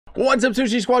What's up,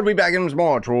 Scyushi Squad? We back in some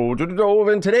more Trove,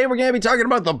 and today we're going to be talking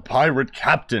about the Pirate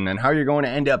Captain and how you're going to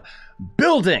end up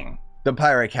building the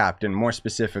Pirate Captain, more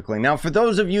specifically. Now, for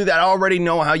those of you that already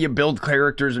know how you build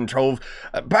characters in Trove,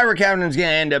 Pirate Captain is going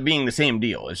to end up being the same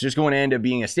deal. It's just going to end up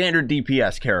being a standard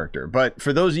DPS character. But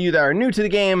for those of you that are new to the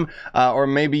game, or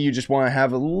maybe you just want to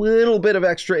have a little bit of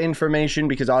extra information,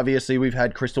 because obviously we've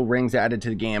had crystal rings added to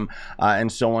the game,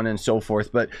 and so on and so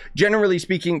forth. But generally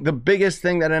speaking, the biggest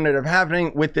thing that ended up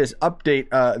happening with this update,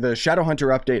 the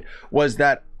Shadowhunter update, was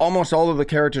that almost all of the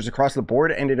characters across the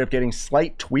board ended up getting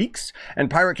slight tweaks, and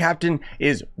Pirate Captain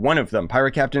is one of them.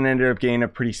 Pirate Captain ended up getting a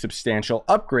pretty substantial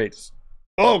upgrades.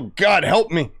 Oh God, help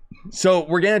me. So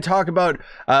we're going to talk about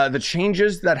the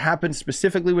changes that happened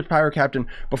specifically with Pirate Captain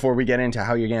before we get into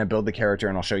how you're going to build the character,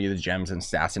 and I'll show you the gems and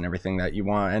stats and everything that you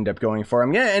want to end up going for.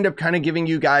 I'm going to end up kind of giving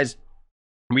you guys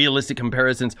realistic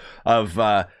comparisons of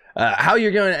how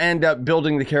you're going to end up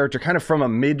building the character kind of from a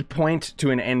midpoint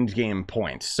to an end game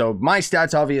point. So my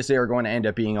stats obviously are going to end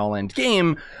up being all end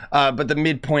game, but the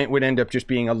midpoint would end up just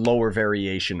being a lower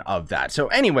variation of that. So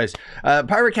anyways,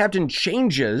 Pirate Captain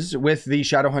changes with the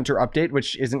Shadowhunter update,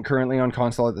 which isn't currently on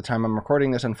console at the time I'm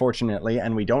recording this, unfortunately,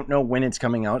 and we don't know when it's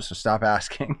coming out, so stop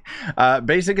asking.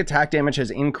 Basic attack damage has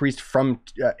increased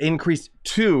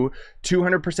to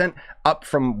 200%, up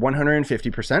from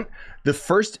 150%. The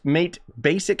first mate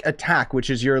basic attack,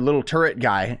 which is your little turret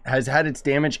guy, has had its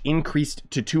damage increased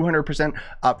to 200%,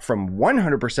 up from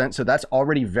 100%, so that's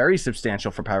already very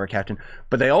substantial for Pirate Captain.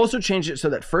 But they also changed it so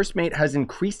that first mate has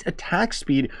increased attack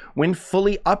speed when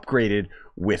fully upgraded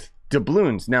with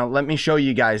doubloons. Now let me show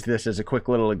you guys this as a quick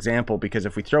little example, because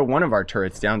if we throw one of our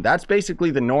turrets down, that's basically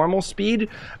the normal speed,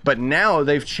 but now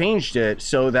they've changed it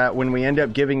so that when we end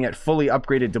up giving it fully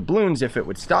upgraded doubloons, if it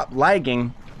would stop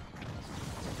lagging.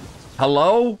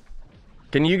 Hello?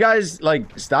 Can you guys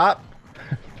like stop?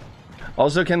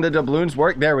 Also, can the doubloons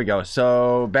work? There we go.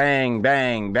 So bang,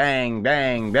 bang, bang,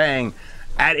 bang, bang,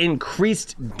 at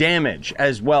increased damage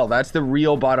as well. That's the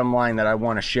real bottom line that I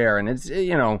want to share. And it's,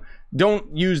 you know,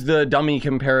 don't use the dummy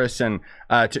comparison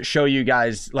to show you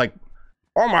guys like,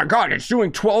 oh my God, it's doing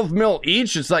 12 mil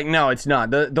each. It's like, no, it's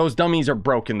not. Those dummies are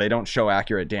broken. They don't show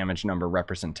accurate damage number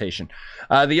representation.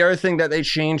 The other thing that they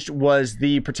changed was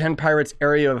the Pretend Pirate's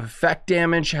area of effect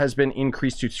damage has been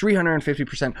increased to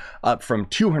 350%, up from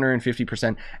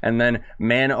 250%. And then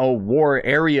Man O' War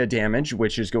area damage,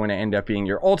 which is going to end up being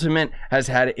your ultimate, has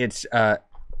had its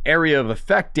area of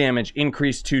effect damage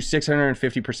increased to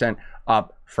 650%,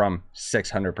 up from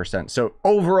 600%. So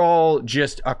overall,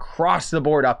 just across the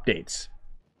board updates.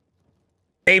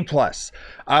 A+.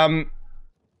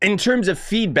 In terms of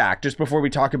feedback, just before we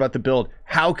talk about the build,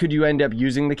 how could you end up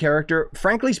using the character?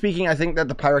 Frankly speaking, I think that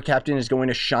the Pirate Captain is going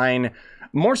to shine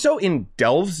more so in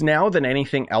delves now than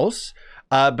anything else.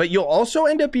 But you'll also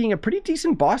end up being a pretty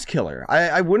decent boss killer.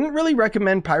 I wouldn't really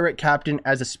recommend Pirate Captain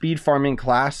as a speed farming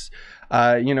class.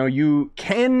 You know, you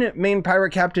can main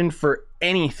Pirate Captain for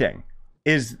anything,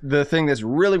 is the thing that's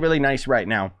really, really nice right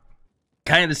now.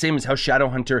 Kind of the same as how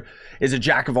Shadowhunter is a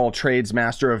jack of all trades,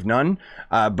 master of none.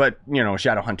 But, you know,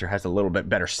 Shadowhunter has a little bit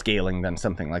better scaling than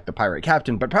something like the Pirate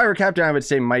Captain. But Pirate Captain, I would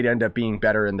say, might end up being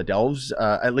better in the delves,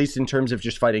 at least in terms of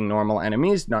just fighting normal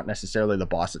enemies, not necessarily the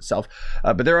boss itself.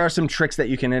 But there are some tricks that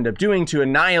you can end up doing to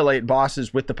annihilate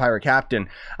bosses with the Pirate Captain.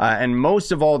 And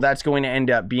most of all, that's going to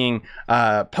end up being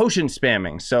potion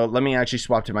spamming. So let me actually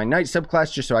swap to my Knight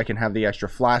subclass just so I can have the extra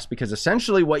flask, because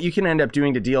essentially what you can end up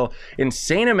doing to deal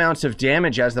insane amounts of damage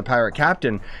as the Pirate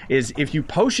Captain is, if you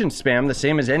potion spam the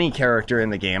same as any character in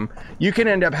the game, you can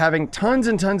end up having tons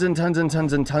and tons and tons and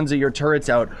tons and tons of your turrets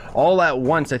out all at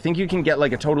once. I think you can get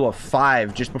like a total of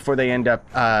 5 just before they end up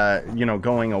you know,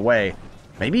 going away.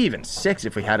 Maybe even 6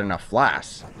 if we had enough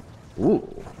flasks.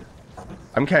 Ooh,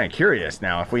 I'm kind of curious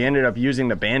now if we ended up using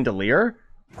the bandolier.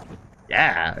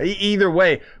 Yeah, either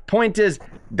way, point is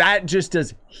that just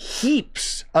does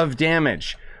heaps of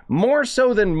damage, more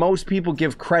so than most people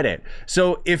give credit.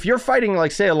 So if you're fighting,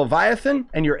 like, say, a Leviathan,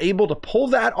 and you're able to pull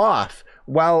that off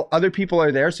while other people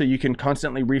are there so you can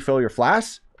constantly refill your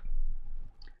flasks,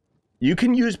 you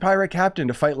can use Pirate Captain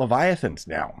to fight Leviathans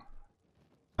now.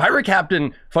 Pirate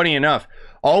Captain, funny enough,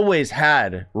 always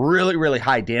had really, really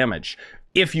high damage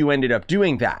if you ended up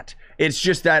doing that. It's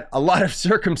just that a lot of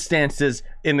circumstances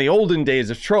in the olden days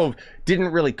of Trove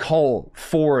didn't really call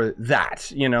for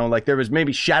that, you know, like there was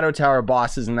maybe Shadow Tower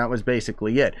bosses and that was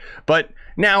basically it. But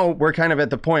now we're kind of at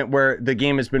the point where the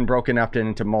game has been broken up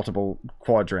into multiple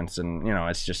quadrants, and you know,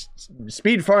 it's just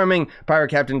speed farming. Pirate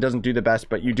Captain doesn't do the best,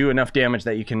 but you do enough damage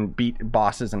that you can beat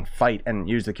bosses and fight and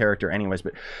use the character anyways.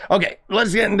 But okay,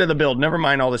 let's get into the build. Never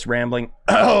mind all this rambling.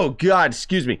 Oh god,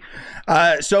 excuse me.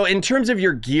 So in terms of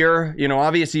your gear, you know,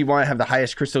 obviously you want to have the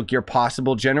highest crystal gear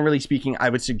possible. Generally speaking, I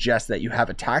would suggest that you have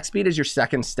attack speed as your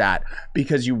second stat,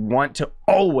 because you want to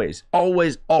always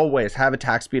have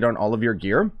attack speed on all of your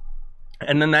gear.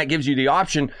 And then that gives you the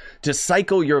option to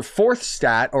cycle your fourth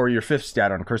stat, or your fifth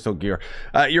stat on crystal gear.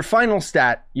 Your final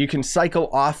stat, you can cycle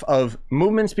off of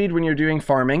movement speed when you're doing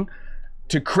farming,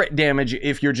 to crit damage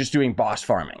if you're just doing boss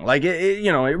farming. Like,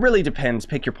 you know, it really depends.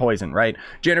 Pick your poison, right?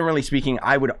 Generally speaking,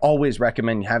 I would always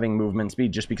recommend having movement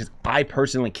speed, just because I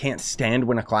personally can't stand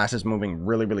when a class is moving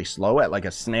really slow at like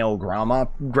a snail grandma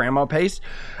pace.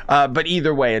 But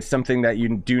either way, it's something that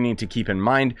you do need to keep in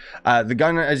mind. The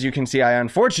gun, as you can see, I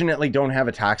unfortunately don't have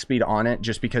attack speed on it,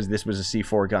 just because this was a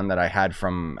C4 gun that I had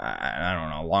from, I don't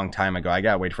know, a long time ago. I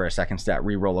gotta wait for a second stat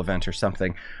reroll event or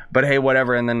something. But hey,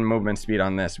 whatever. And then movement speed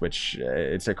on this, which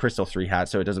it's a crystal 3 hat,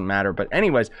 so it doesn't matter. But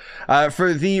anyways,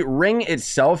 for the ring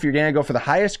itself, you're gonna go for the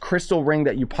highest crystal ring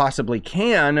that you possibly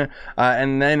can,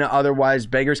 and then otherwise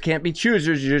beggars can't be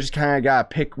choosers. You just kind of gotta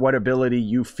pick what ability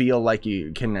you feel like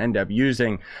you can end up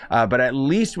using. But at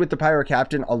least with the Pirate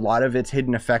Captain, a lot of its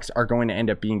hidden effects are going to end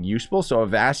up being useful. So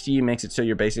Avasti makes it so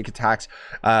your basic attacks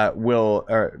will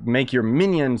make your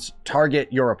minions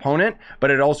target your opponent,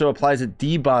 but it also applies a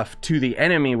debuff to the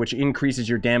enemy, which increases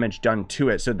your damage done to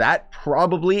it. So that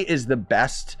probably is the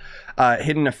best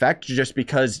hidden effect, just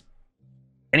because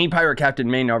any Pirate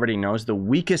Captain main already knows the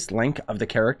weakest link of the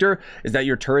character is that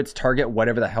your turrets target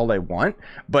whatever the hell they want.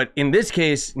 But in this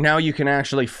case, now you can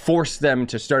actually force them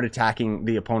to start attacking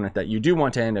the opponent that you do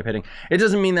want to end up hitting. It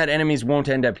doesn't mean that enemies won't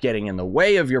end up getting in the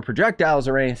way of your projectiles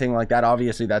or anything like that.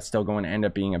 Obviously, that's still going to end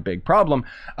up being a big problem.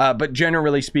 But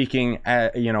generally speaking,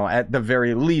 you know, at the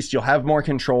very least, you'll have more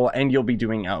control and you'll be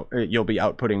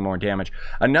outputting more damage.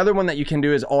 Another one that you can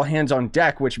do is all hands on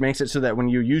deck, which makes it so that when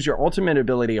you use your ultimate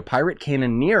ability, a pirate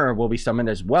cannoneer will be summoned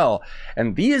as well.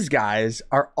 And these guys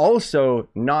are also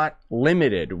not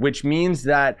limited, which means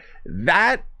that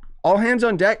all hands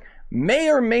on deck may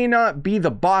or may not be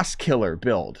the boss killer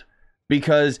build.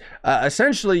 Because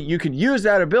essentially you could use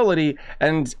that ability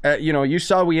and, you know, you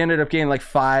saw we ended up getting like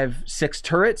 5-6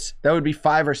 turrets. That would be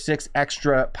 5 or 6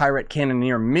 extra pirate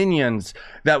cannoneer minions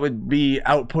that would be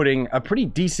outputting a pretty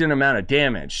decent amount of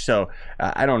damage. So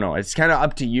I don't know. It's kind of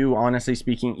up to you, honestly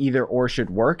speaking. Either or should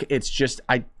work. It's just,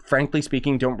 I frankly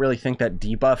speaking don't really think that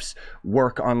debuffs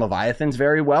work on Leviathans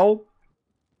very well.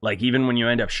 Like, even when you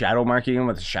end up shadow marking him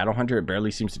with a Shadow Hunter, it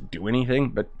barely seems to do anything.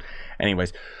 But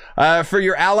anyways, for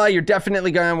your ally, you're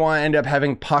definitely going to want to end up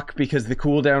having Puck, because the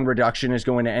cooldown reduction is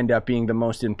going to end up being the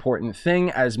most important thing.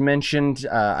 As mentioned,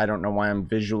 I don't know why I'm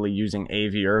visually using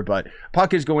Avier, but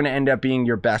Puck is going to end up being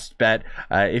your best bet.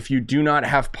 If you do not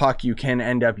have Puck, you can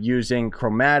end up using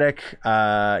Chromatic.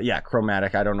 Yeah,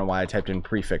 Chromatic. I don't know why I typed in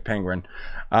Prefect Penguin.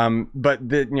 But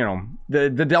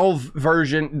the Delve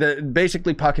version,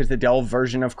 basically Puck is the Delve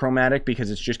version of Chromatic,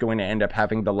 because it's just going to end up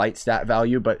having the light stat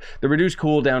value, but the reduced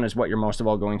cooldown is what you're most of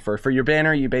all going for. For your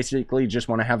banner, you basically just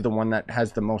want to have the one that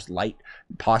has the most light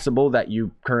possible that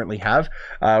you currently have,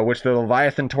 which the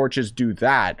Leviathan torches do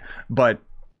that, but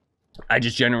I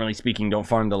just, generally speaking, don't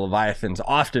farm the Leviathans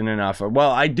often enough. Well,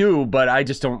 I do, but I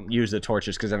just don't use the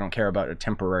torches because I don't care about a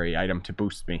temporary item to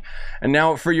boost me. And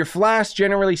now for your flask,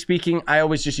 generally speaking, I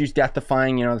always just use Death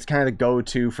Defying. You know, it's kind of the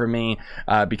go-to for me,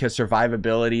 because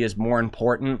survivability is more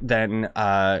important than,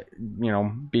 you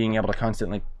know, being able to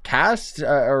constantly cast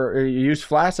or use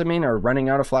flasks, I mean, or running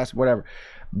out of flasks, whatever.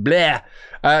 Blah.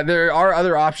 There are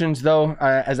other options though.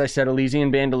 As I said,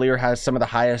 Elysian Bandolier has some of the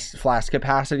highest flask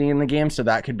capacity in the game, so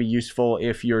that could be useful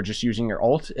if you're just using your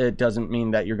ult. It doesn't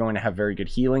mean that you're going to have very good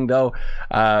healing though.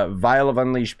 Vial of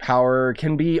Unleashed Power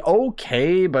can be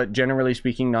okay, but generally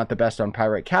speaking, not the best on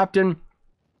Pirate Captain.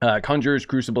 Conjurer's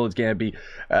Crucible is going to be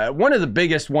one of the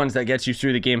biggest ones that gets you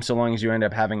through the game, so long as you end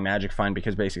up having Magic Find,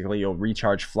 because basically you'll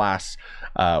recharge flasks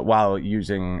while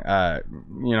using,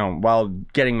 you know, while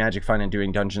getting Magic Find and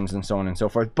doing dungeons and so on and so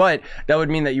forth. But that would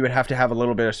mean that you would have to have a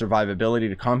little bit of survivability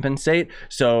to compensate.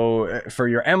 So for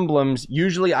your emblems,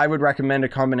 usually I would recommend a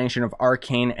combination of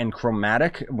Arcane and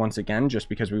Chromatic, once again, just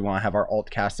because we want to have our ult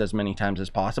cast as many times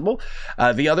as possible.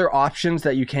 The other options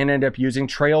that you can end up using,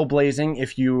 Trailblazing,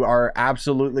 if you are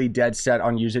absolutely absolutely dead set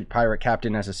on using Pirate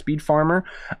Captain as a speed farmer.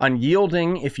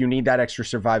 Unyielding if you need that extra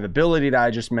survivability that I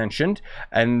just mentioned.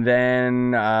 And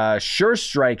then Sure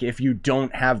Strike if you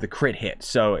don't have the crit hit.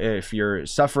 So if you're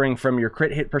suffering from your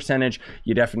crit hit percentage,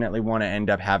 you definitely want to end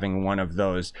up having one of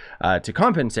those to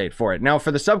compensate for it. Now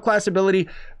for the subclass ability,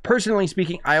 personally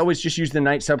speaking, I always just use the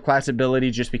Knight subclass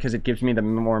ability just because it gives me the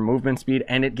more movement speed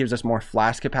and it gives us more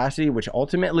flash capacity, which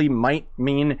ultimately might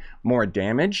mean more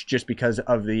damage just because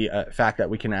of the fact that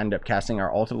we can end up casting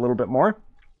our ult a little bit more.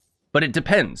 But it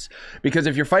depends, because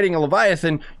if you're fighting a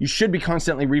Leviathan, you should be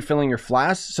constantly refilling your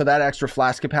flask, so that extra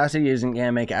flask capacity isn't going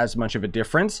to make as much of a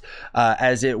difference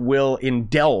as it will in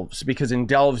Delves, because in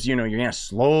Delves, you know, you're going to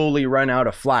slowly run out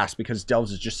of flask, because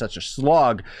Delves is just such a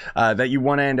slog that you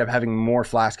want to end up having more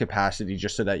flask capacity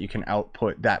just so that you can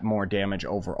output that more damage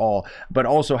overall, but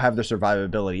also have the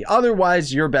survivability.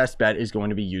 Otherwise, your best bet is going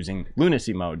to be using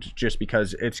Lunacy mode, just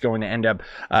because it's going to end up,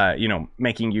 you know,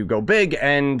 making you go big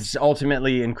and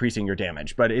ultimately increasing your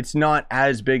damage, but it's not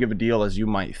as big of a deal as you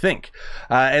might think.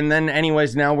 And then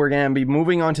anyways, now we're going to be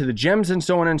moving on to the gems and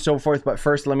so on and so forth, but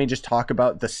first let me just talk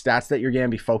about the stats that you're going to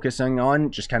be focusing on,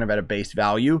 just kind of at a base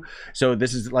value. So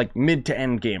this is like mid to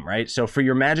end game, right? So for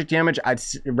your magic damage, I'd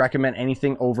recommend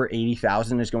anything over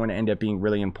 80,000 is going to end up being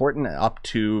really important, up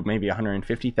to maybe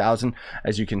 150,000,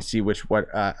 as you can see what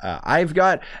I've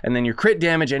got. And then your crit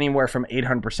damage anywhere from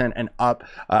 800% and up.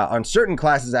 On certain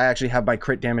classes, I actually have my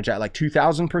crit damage at like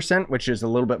 2,000%, which is a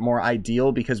little bit more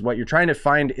ideal, because what you're trying to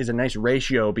find is a nice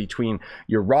ratio between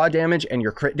your raw damage and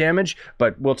your crit damage,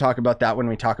 but we'll talk about that when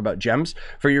we talk about gems.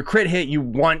 For your crit hit, you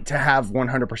want to have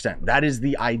 100%. That is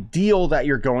the ideal that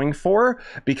you're going for,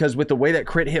 because with the way that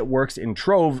crit hit works in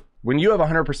Trove, when you have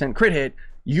 100% crit hit,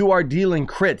 you are dealing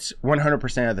crits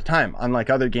 100% of the time, unlike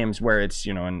other games where it's,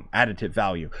 you know, an additive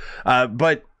value.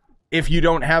 But if you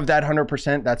don't have that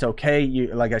 100%, that's okay.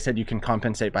 Like I said, you can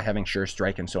compensate by having Sure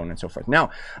Strike and so on and so forth.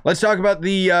 Now, let's talk about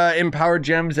the empowered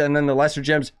gems and then the lesser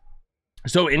gems.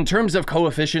 So in terms of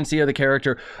coefficiency of the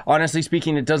character, honestly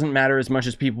speaking, it doesn't matter as much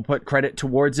as people put credit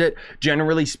towards it.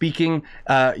 Generally speaking,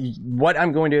 what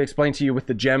I'm going to explain to you with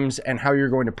the gems and how you're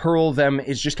going to pearl them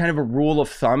is just kind of a rule of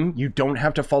thumb. You don't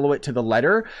have to follow it to the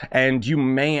letter, and you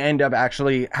may end up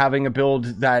actually having a build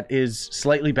that is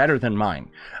slightly better than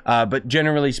mine. But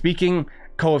generally speaking,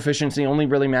 coefficiency only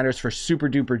really matters for super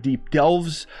duper deep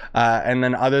delves, and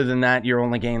then other than that, you're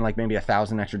only getting like maybe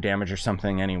 1,000 extra damage or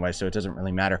something anyway, so it doesn't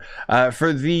really matter.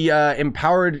 For the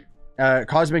empowered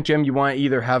cosmic gem, you want to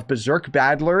either have Berserk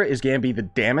Battler is going to be the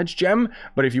damage gem,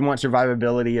 but if you want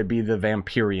survivability, it'd be the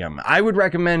Vampirium. I would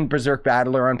recommend Berserk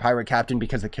Battler on Pirate Captain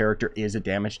because the character is a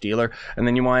damage dealer, and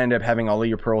then you want to end up having all of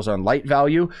your pearls on light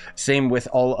value. Same with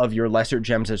all of your lesser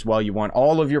gems as well. You want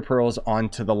all of your pearls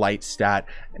onto the light stat,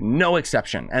 no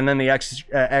exception. And then the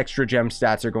extra gem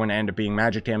stats are going to end up being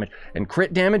magic damage and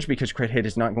crit damage, because crit hit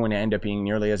is not going to end up being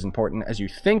nearly as important as you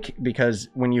think, because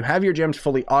when you have your gems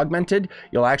fully augmented,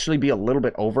 you'll actually be a little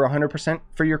bit over 100%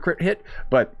 for your crit hit.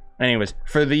 But anyways,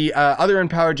 for the other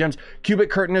empowered gems, Cubic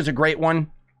Curtain is a great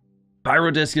one.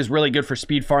 Pyrodisc is really good for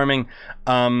speed farming.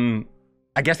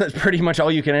 I guess that's pretty much all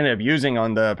you can end up using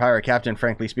on the Pirate Captain,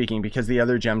 frankly speaking, because the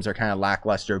other gems are kind of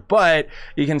lackluster. But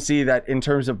you can see that in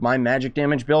terms of my magic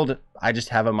damage build, I just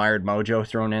have a Mired Mojo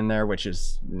thrown in there, which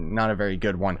is not a very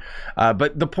good one.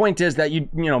 But the point is that you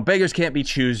know, beggars can't be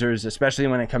choosers, especially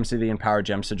when it comes to the empowered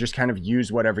gems. So just kind of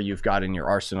use whatever you've got in your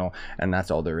arsenal, and that's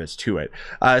all there is to it.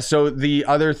 So the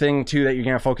other thing too that you're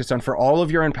going to focus on for all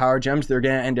of your empowered gems, they're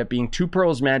going to end up being 2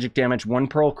 pearls magic damage, 1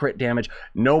 pearl crit damage,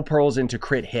 no pearls into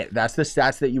crit hit. That's the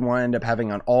stats that you want to end up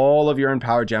having on all of your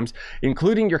empowered gems,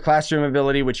 including your classroom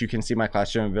ability, which you can see my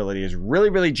classroom ability is really,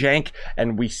 really jank,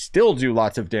 and we still do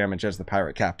lots of damage as the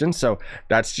Pirate Captain. So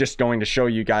that's just going to show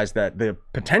you guys that the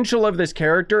potential of this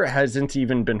character hasn't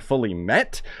even been fully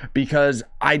met, because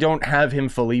I don't have him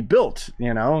fully built,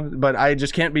 you know, but I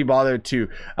just can't be bothered to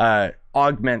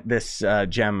augment this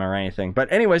gem or anything. But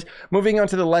anyways, moving on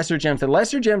to the lesser gems. The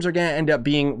lesser gems are going to end up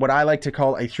being what I like to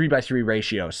call a 3x3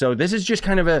 ratio. So this is just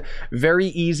kind of a very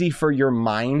easy for your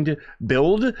mind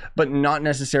build, but not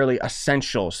necessarily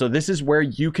essential. So this is where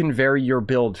you can vary your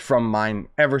build from mine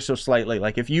ever so slightly.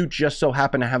 Like if you just so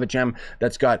happen to have a gem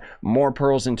that's got more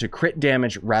pearls into crit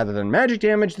damage rather than magic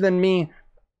damage than me,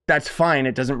 that's fine.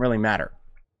 It doesn't really matter.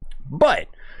 But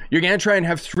You're going to try and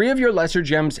have 3 of your lesser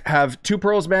gems have 2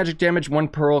 pearls magic damage, 1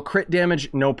 pearl crit damage,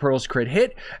 no pearls crit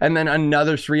hit, and then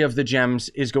another 3 of the gems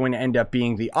is going to end up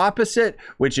being the opposite,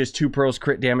 which is 2 pearls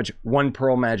crit damage, 1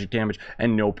 pearl magic damage,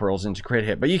 and no pearls into crit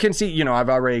hit. But you can see, you know, I've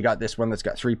already got this one that's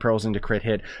got 3 pearls into crit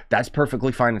hit. That's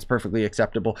perfectly fine. It's perfectly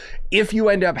acceptable. If you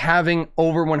end up having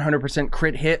over 100%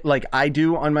 crit hit like I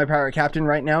do on my Pirate Captain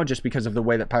right now, just because of the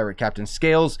way that Pirate Captain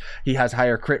scales, he has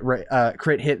higher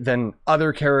crit hit than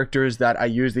other characters that I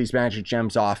use these magic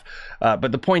gems off.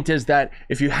 But the point is that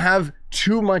if you have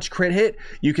too much crit hit,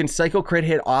 you can cycle crit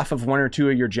hit off of 1 or 2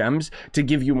 of your gems to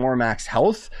give you more max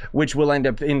health, which will end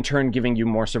up in turn giving you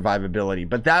more survivability.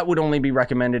 But that would only be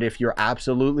recommended if you're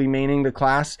absolutely maining the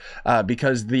class,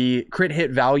 because the crit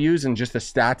hit values and just the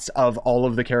stats of all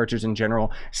of the characters in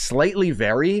general slightly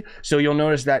vary. So you'll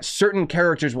notice that certain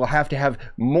characters will have to have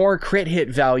more crit hit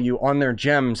value on their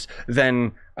gems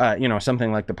than you know,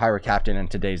 something like the Pirate Captain in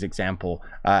today's example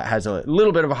has a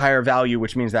little bit of a higher value,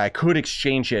 which means that I could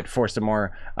exchange it for some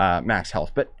more max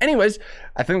health. But anyways,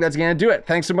 I think that's gonna do it.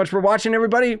 Thanks so much for watching,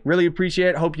 everybody. Really appreciate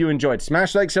it. Hope you enjoyed.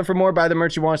 Smash like, sub for more, buy the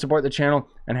merch you want to support the channel,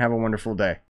 and have a wonderful day.